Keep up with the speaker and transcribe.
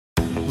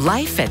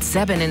Life at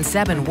 7 and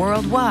 7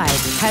 worldwide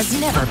has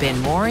never been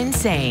more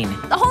insane.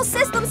 The whole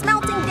system's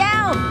melting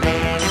down.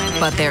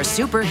 But their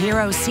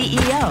superhero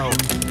CEO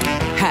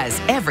has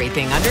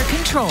everything under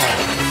control.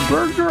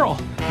 Birdgirl,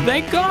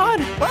 thank God.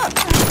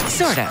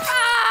 Sort of.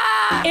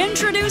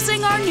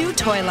 Introducing our new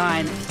toy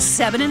line,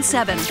 7 and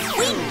 7.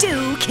 We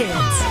do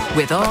kids.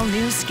 With all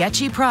new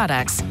sketchy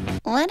products.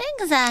 What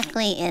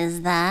exactly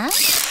is that?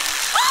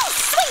 Oh,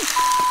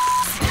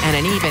 sweet! And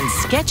an even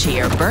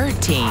sketchier bird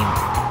team.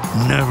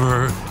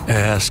 Never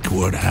ask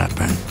what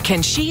happened.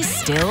 Can she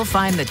still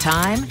find the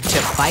time to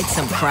fight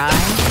some crime?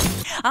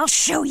 I'll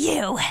show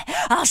you.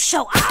 I'll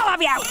show all of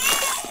you.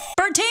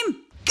 Bird team,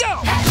 go!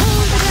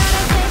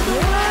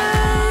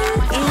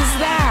 What is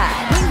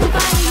that?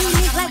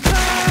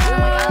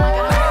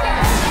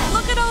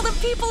 Look at all the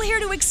people here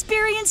to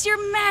experience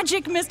your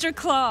magic, Mr.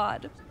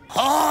 Claude.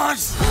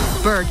 Horse!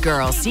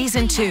 Birdgirl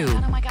Season 2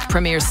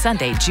 premieres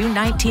Sunday, June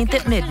 19th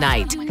at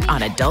midnight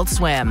on Adult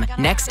Swim.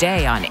 Next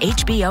day on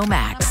HBO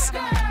Max.